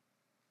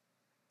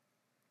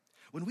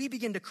 When we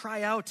begin to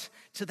cry out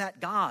to that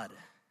God,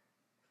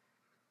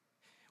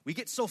 we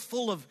get so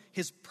full of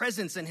his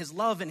presence and his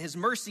love and his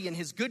mercy and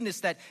his goodness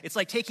that it's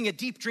like taking a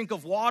deep drink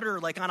of water,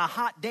 like on a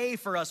hot day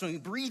for us, when we're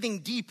breathing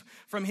deep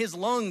from his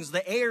lungs,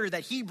 the air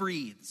that he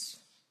breathes.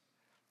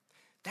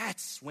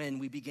 That's when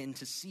we begin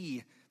to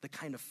see the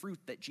kind of fruit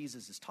that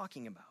Jesus is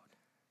talking about.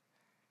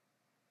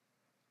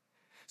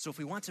 So if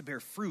we want to bear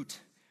fruit,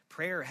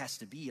 prayer has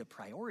to be a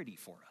priority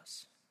for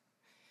us.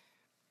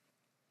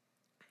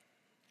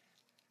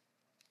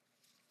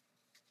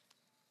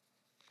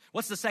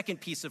 What's the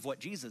second piece of what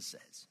Jesus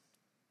says?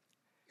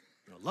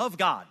 Love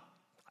God.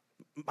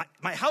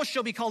 My house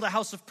shall be called a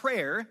house of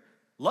prayer.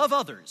 Love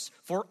others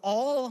for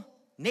all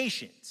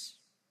nations.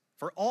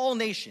 For all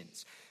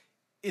nations.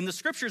 In the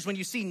scriptures, when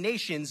you see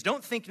nations,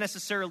 don't think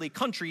necessarily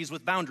countries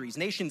with boundaries.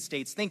 Nation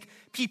states, think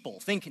people,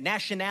 think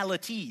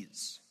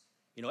nationalities.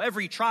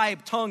 Every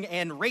tribe, tongue,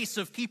 and race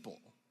of people.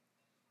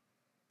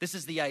 This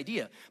is the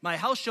idea. My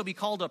house shall be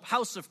called a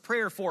house of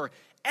prayer for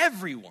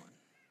everyone.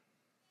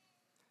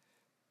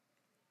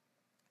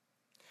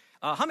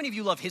 How many of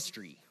you love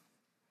history?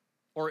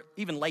 Or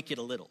even like it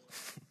a little?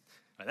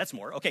 That's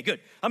more. Okay, good.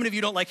 How many of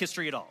you don't like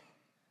history at all?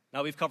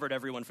 Now we've covered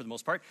everyone for the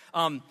most part.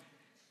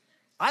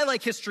 I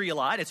like history a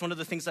lot. It's one of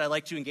the things that I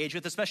like to engage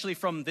with, especially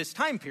from this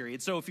time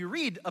period. So if you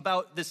read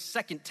about this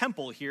second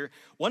temple here,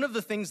 one of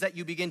the things that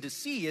you begin to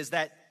see is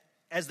that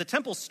as the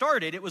temple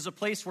started, it was a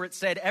place where it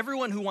said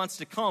everyone who wants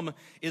to come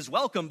is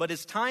welcome. But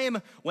as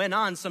time went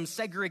on, some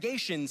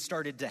segregation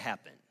started to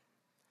happen.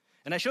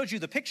 And I showed you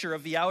the picture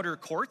of the outer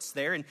courts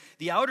there. And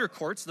the outer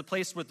courts, the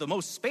place with the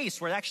most space,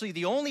 were actually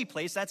the only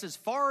place that's as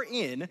far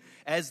in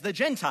as the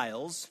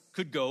Gentiles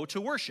could go to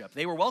worship.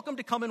 They were welcome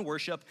to come and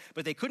worship,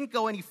 but they couldn't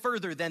go any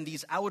further than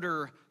these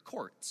outer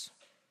courts.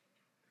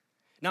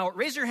 Now,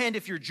 raise your hand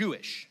if you're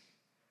Jewish.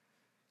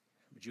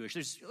 Jewish.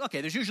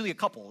 There's usually a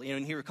couple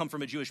in here who come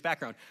from a Jewish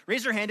background.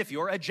 Raise your hand if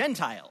you're a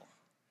Gentile.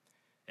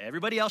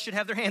 Everybody else should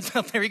have their hands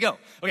up. There you go.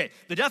 Okay,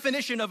 the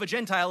definition of a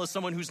Gentile is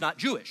someone who's not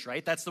Jewish,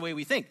 right? That's the way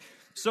we think.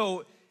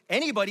 So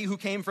anybody who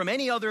came from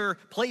any other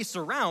place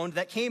around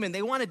that came and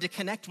they wanted to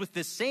connect with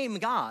this same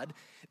God,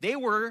 they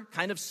were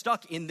kind of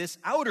stuck in this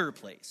outer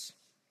place.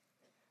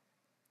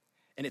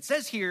 And it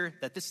says here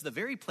that this is the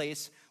very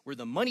place where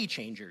the money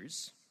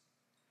changers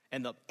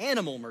and the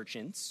animal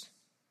merchants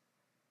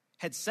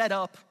had set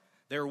up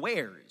their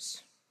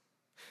wares.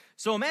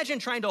 So imagine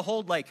trying to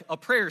hold like a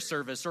prayer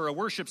service or a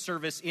worship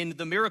service in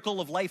the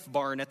Miracle of Life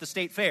barn at the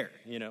state fair,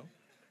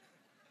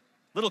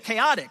 Little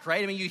chaotic,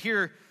 right? I mean, you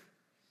hear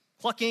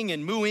clucking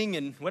and mooing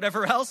and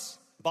whatever else,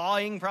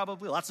 bawing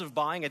probably, lots of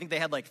bawing. I think they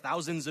had like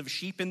thousands of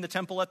sheep in the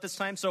temple at this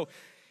time. So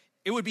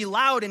it would be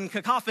loud and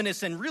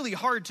cacophonous and really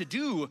hard to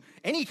do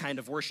any kind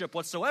of worship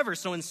whatsoever.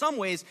 So in some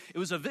ways, it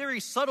was a very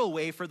subtle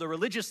way for the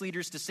religious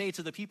leaders to say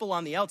to the people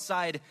on the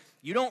outside,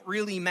 you don't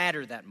really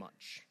matter that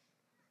much.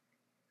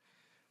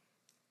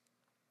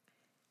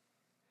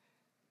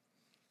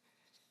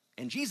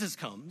 And Jesus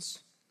comes,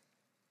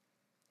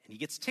 and he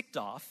gets ticked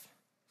off,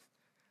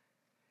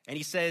 and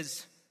he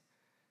says,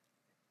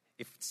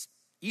 if it's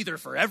either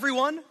for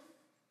everyone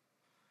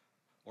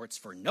or it's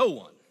for no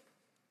one.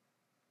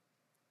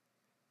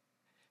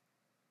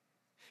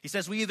 He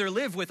says we either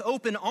live with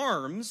open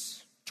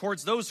arms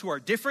towards those who are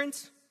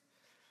different,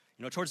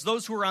 towards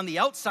those who are on the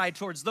outside,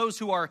 towards those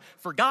who are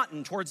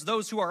forgotten, towards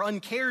those who are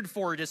uncared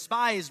for,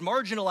 despised,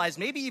 marginalized,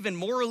 maybe even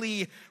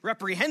morally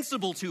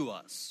reprehensible to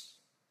us.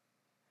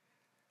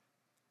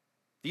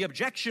 The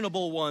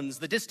objectionable ones,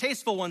 the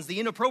distasteful ones,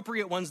 the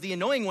inappropriate ones, the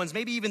annoying ones,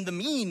 maybe even the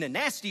mean and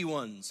nasty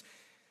ones.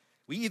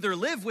 We either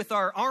live with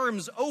our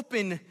arms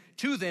open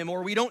to them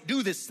or we don't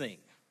do this thing.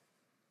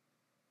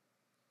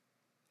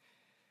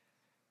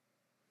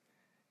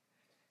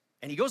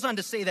 And he goes on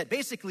to say that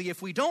basically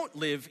if we don't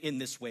live in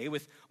this way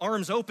with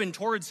arms open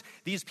towards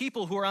these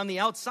people who are on the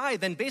outside,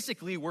 then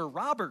basically we're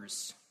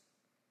robbers.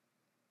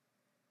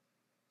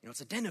 It's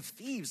a den of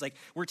thieves. Like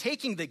we're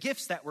taking the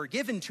gifts that were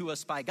given to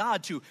us by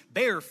God to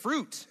bear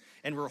fruit,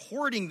 and we're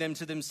hoarding them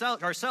to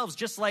ourselves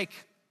just like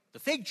the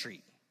fig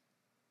tree.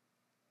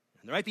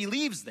 And there might be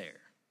leaves there,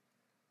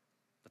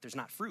 but there's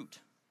not fruit.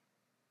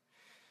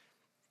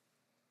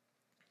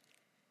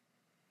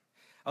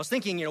 I was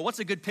thinking, what's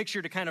a good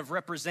picture to kind of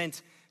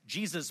represent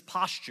Jesus'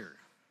 posture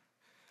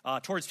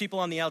towards people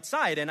on the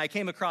outside? And I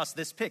came across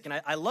this pic, and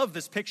I love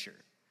this picture.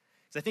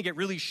 I think it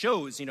really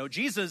shows,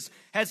 Jesus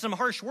had some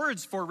harsh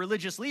words for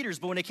religious leaders,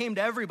 but when it came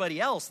to everybody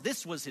else,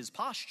 this was his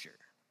posture.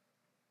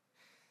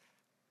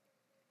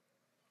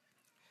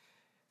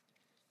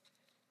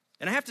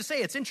 And I have to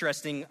say, it's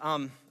interesting.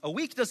 A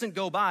week doesn't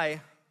go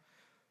by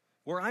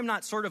where I'm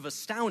not sort of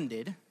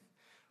astounded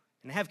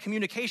and have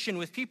communication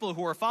with people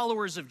who are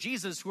followers of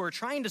Jesus who are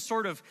trying to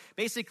sort of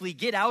basically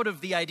get out of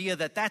the idea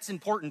that that's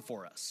important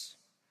for us,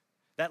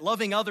 that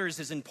loving others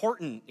is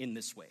important in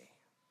this way.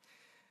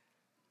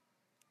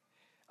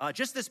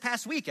 Just this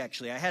past week,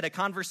 actually, I had a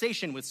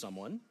conversation with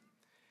someone,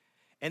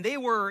 and they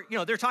were,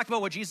 they're talking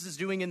about what Jesus is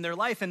doing in their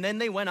life, and then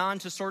they went on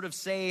to sort of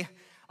say,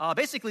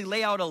 basically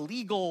lay out a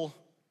legal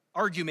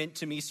argument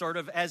to me, sort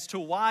of, as to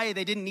why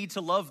they didn't need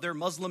to love their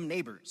Muslim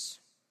neighbors.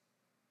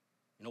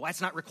 Why it's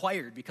not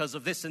required because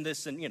of this and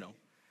this, and, Now,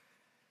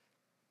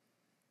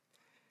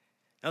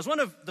 as one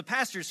of the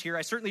pastors here,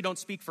 I certainly don't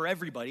speak for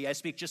everybody. I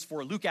speak just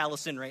for Luke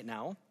Allison right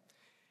now.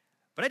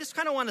 But I just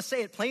kind of want to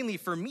say it plainly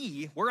for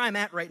me, where I'm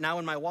at right now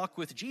in my walk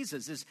with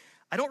Jesus is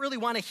I don't really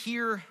want to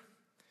hear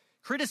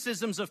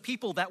criticisms of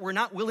people that we're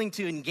not willing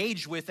to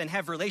engage with and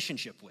have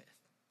relationship with.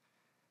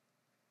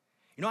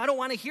 I don't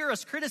want to hear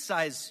us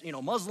criticize,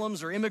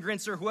 Muslims or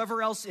immigrants or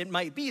whoever else it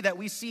might be that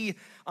we see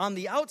on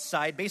the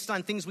outside based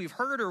on things we've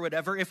heard or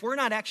whatever, if we're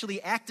not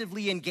actually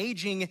actively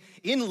engaging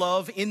in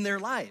love in their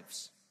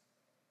lives.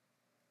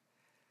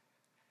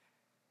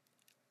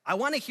 I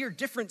want to hear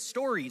different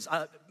stories.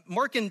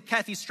 Mark and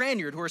Kathy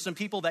Stranyard, who are some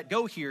people that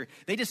go here,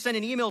 they just sent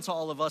an email to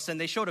all of us, and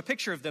they showed a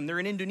picture of them. They're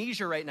in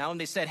Indonesia right now, and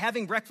they said,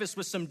 having breakfast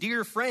with some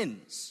dear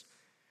friends.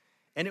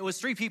 And it was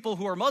 3 people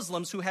who are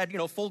Muslims who had,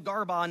 full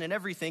garb on and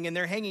everything, and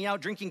they're hanging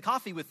out drinking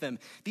coffee with them.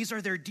 These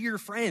are their dear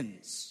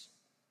friends.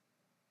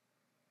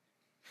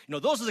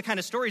 Those are the kind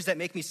of stories that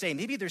make me say,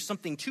 maybe there's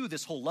something to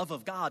this whole love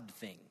of God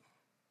thing.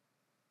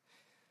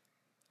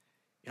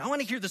 I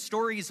want to hear the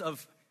stories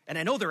of, and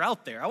I know they're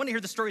out there, I want to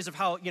hear the stories of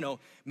how,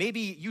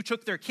 maybe you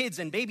took their kids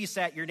and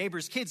babysat your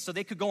neighbor's kids so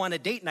they could go on a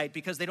date night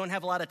because they don't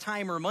have a lot of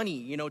time or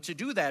money, to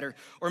do that.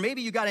 Or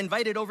maybe you got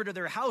invited over to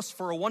their house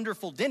for a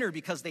wonderful dinner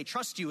because they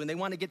trust you and they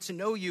want to get to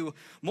know you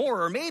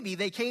more. Or maybe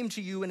they came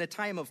to you in a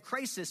time of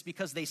crisis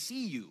because they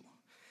see you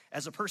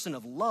as a person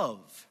of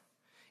love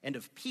and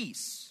of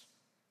peace.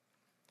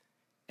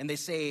 And they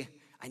say,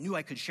 I knew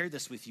I could share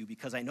this with you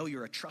because I know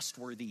you're a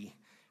trustworthy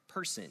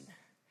person.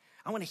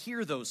 I want to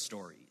hear those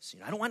stories.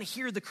 I don't want to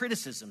hear the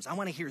criticisms. I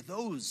want to hear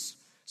those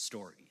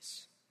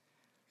stories.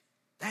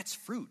 That's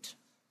fruit.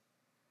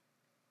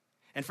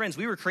 And friends,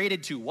 we were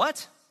created to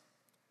what?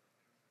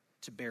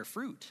 To bear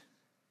fruit.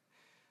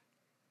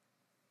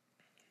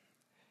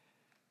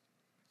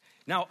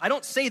 Now, I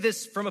don't say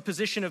this from a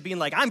position of being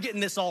like, I'm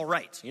getting this all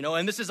right,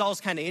 and this is always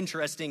kind of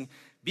interesting.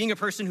 Being a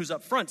person who's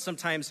up front,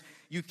 sometimes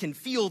you can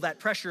feel that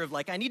pressure of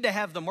like, I need to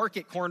have the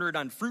market cornered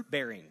on fruit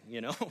bearing,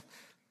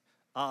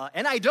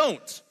 And I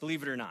don't,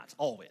 believe it or not,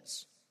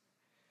 always.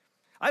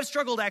 I've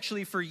struggled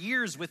actually for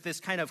years with this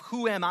kind of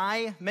who am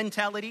I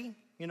mentality,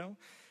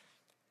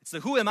 It's the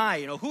who am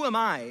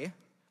I,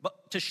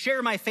 but to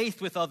share my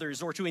faith with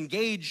others or to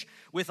engage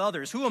with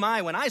others. Who am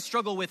I when I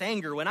struggle with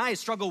anger, when I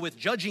struggle with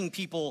judging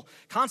people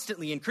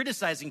constantly and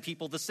criticizing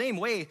people the same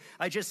way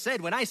I just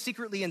said, when I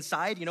secretly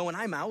inside, when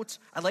I'm out,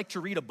 I like to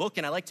read a book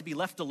and I like to be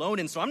left alone.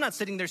 And so I'm not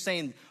sitting there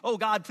saying, oh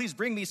God, please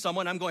bring me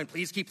someone. I'm going,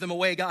 please keep them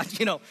away, God,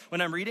 when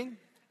I'm reading.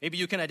 Maybe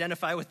you can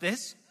identify with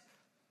this.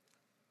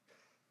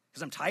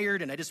 Because I'm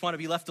tired and I just want to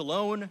be left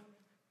alone.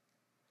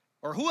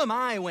 Or who am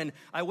I when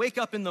I wake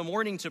up in the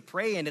morning to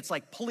pray and it's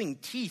like pulling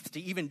teeth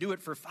to even do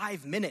it for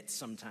 5 minutes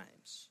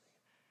sometimes?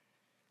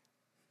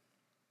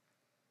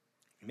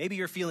 Maybe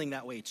you're feeling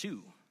that way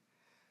too.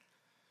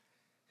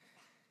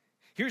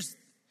 Here's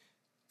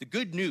The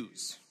good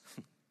news,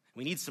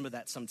 we need some of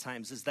that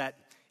sometimes, is that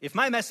if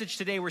my message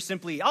today were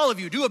simply, all of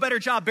you, do a better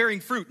job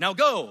bearing fruit, now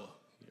go,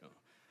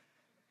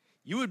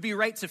 you would be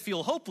right to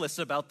feel hopeless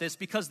about this,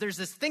 because there's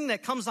this thing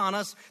that comes on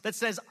us that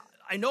says,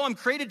 I know I'm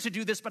created to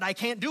do this, but I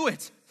can't do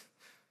it.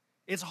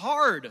 It's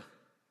hard.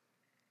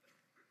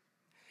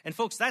 And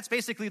folks, that's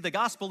basically the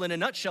gospel in a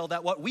nutshell,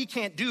 that what we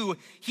can't do,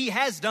 he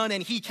has done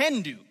and he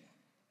can do.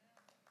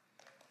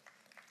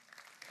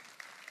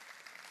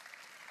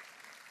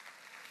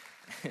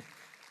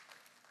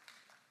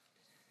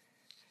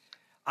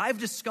 I've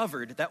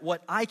discovered that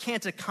what I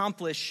can't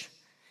accomplish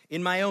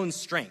in my own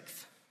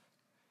strength,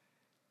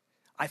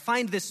 I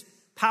find this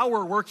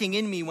power working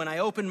in me when I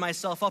open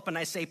myself up and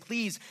I say,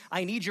 please,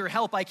 I need your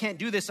help. I can't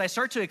do this. I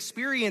start to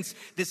experience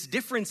this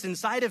difference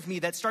inside of me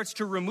that starts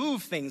to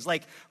remove things.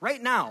 Like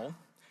right now,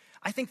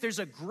 I think there's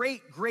a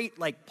great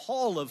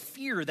pall of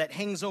fear that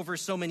hangs over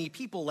so many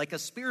people, like a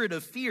spirit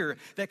of fear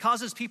that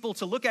causes people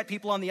to look at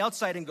people on the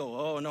outside and go,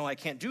 oh no, I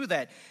can't do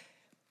that.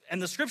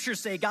 And the scriptures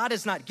say God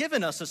has not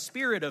given us a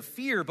spirit of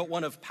fear, but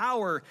one of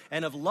power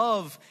and of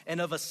love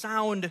and of a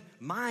sound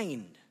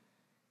mind.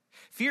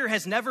 Fear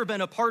has never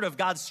been a part of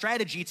God's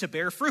strategy to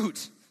bear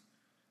fruit.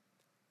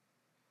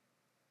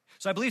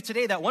 So I believe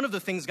today that one of the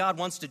things God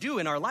wants to do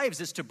in our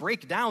lives is to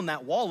break down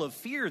that wall of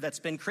fear that's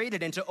been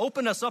created and to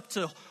open us up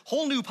to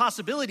whole new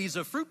possibilities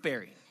of fruit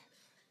bearing.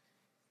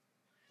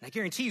 And I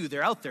guarantee you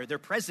they're out there, they're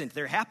present,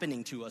 they're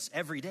happening to us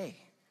every day.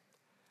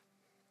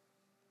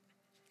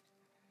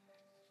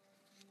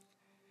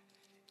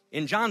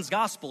 In John's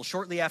gospel,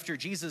 shortly after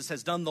Jesus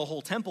has done the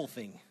whole temple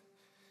thing,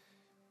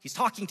 he's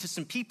talking to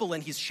some people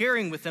and he's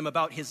sharing with them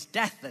about his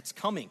death that's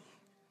coming. And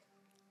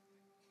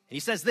he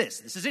says this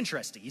is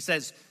interesting. He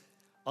says,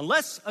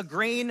 unless a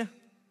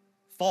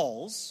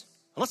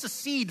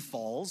seed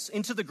falls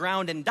into the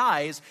ground and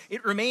dies,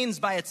 it remains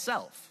by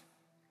itself.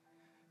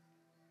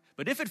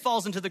 But if it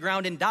falls into the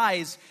ground and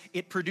dies,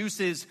 it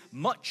produces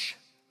much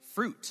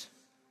fruit.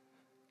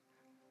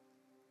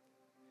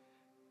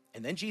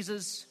 And then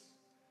Jesus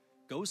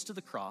goes to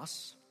the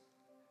cross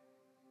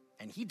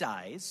and he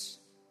dies,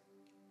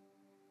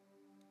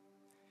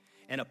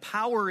 and a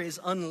power is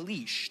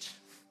unleashed.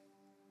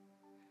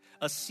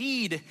 A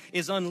seed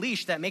is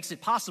unleashed that makes it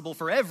possible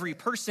for every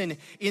person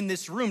in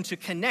this room to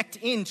connect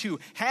in, to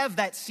have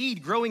that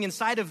seed growing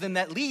inside of them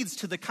that leads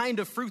to the kind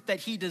of fruit that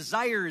he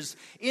desires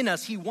in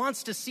us. He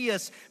wants to see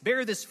us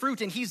bear this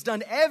fruit, and he's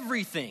done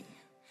everything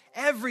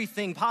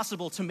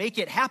possible to make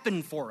it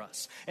happen for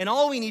us. And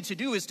all we need to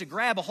do is to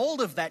grab a hold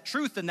of that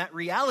truth and that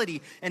reality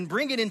and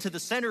bring it into the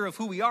center of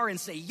who we are and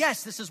say,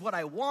 yes, this is what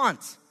I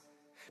want.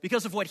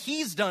 Because of what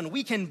he's done,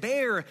 we can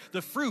bear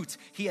the fruit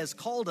he has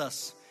called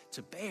us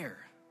to bear.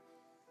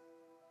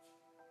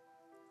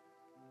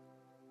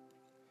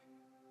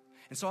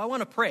 And so I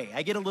want to pray.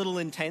 I get a little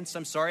intense.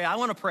 I'm sorry. I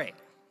want to pray.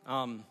 I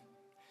want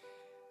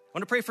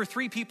to pray for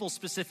 3 people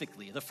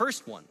specifically. The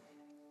first one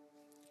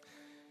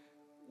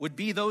would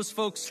be those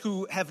folks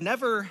who have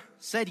never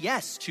said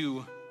yes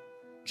to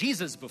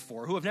Jesus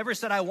before, who have never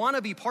said, I want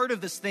to be part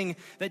of this thing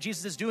that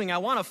Jesus is doing. I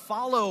want to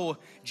follow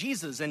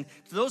Jesus. And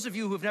to those of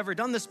you who have never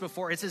done this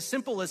before, it's as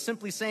simple as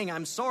simply saying,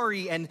 I'm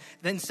sorry, and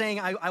then saying,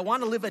 I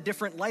want to live a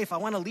different life. I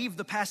want to leave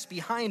the past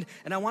behind,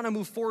 and I want to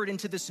move forward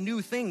into this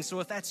new thing. So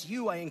if that's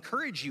you, I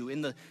encourage you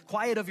in the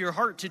quiet of your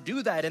heart to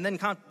do that, and then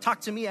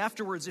talk to me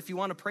afterwards if you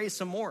want to pray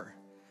some more.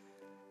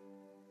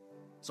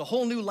 It's a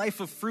whole new life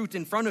of fruit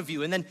in front of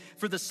you. And then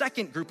for the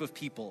second group of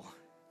people,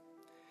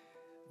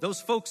 those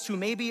folks who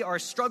maybe are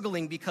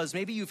struggling because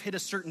maybe you've hit a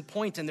certain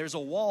point and there's a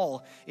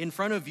wall in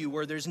front of you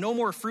where there's no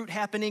more fruit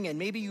happening, and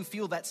maybe you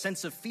feel that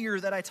sense of fear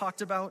that I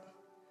talked about.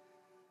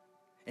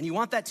 And you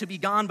want that to be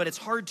gone, but it's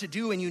hard to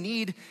do, and you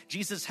need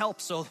Jesus'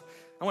 help. So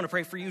I want to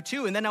pray for you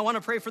too. And then I want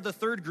to pray for the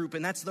third group,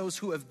 and that's those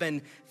who have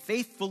been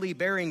faithfully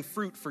bearing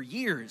fruit for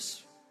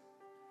years.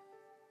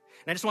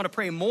 And I just want to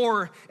pray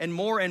more and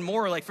more and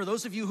more. Like for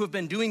those of you who have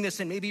been doing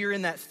this and maybe you're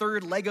in that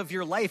third leg of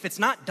your life, it's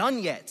not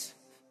done yet.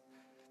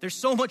 There's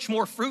so much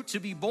more fruit to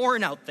be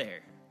born out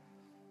there.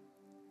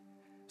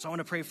 So I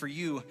want to pray for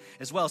you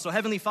as well. So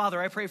Heavenly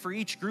Father, I pray for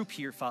each group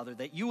here, Father,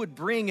 that you would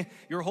bring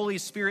your Holy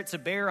Spirit to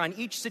bear on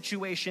each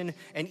situation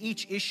and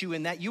each issue,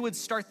 and that you would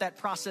start that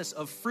process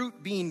of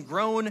fruit being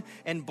grown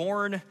and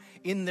born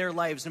in their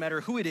lives, no matter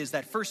who it is,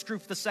 that first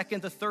group, the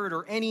second, the third,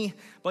 or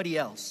anybody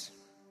else.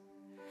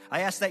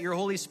 I ask that your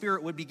Holy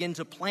Spirit would begin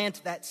to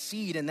plant that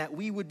seed, and that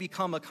we would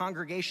become a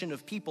congregation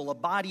of people, a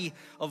body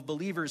of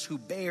believers who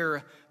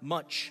bear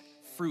much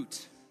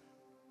fruit.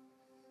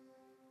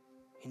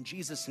 In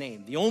Jesus'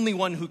 name, the only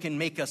one who can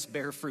make us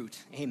bear fruit.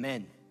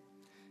 Amen.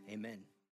 Amen.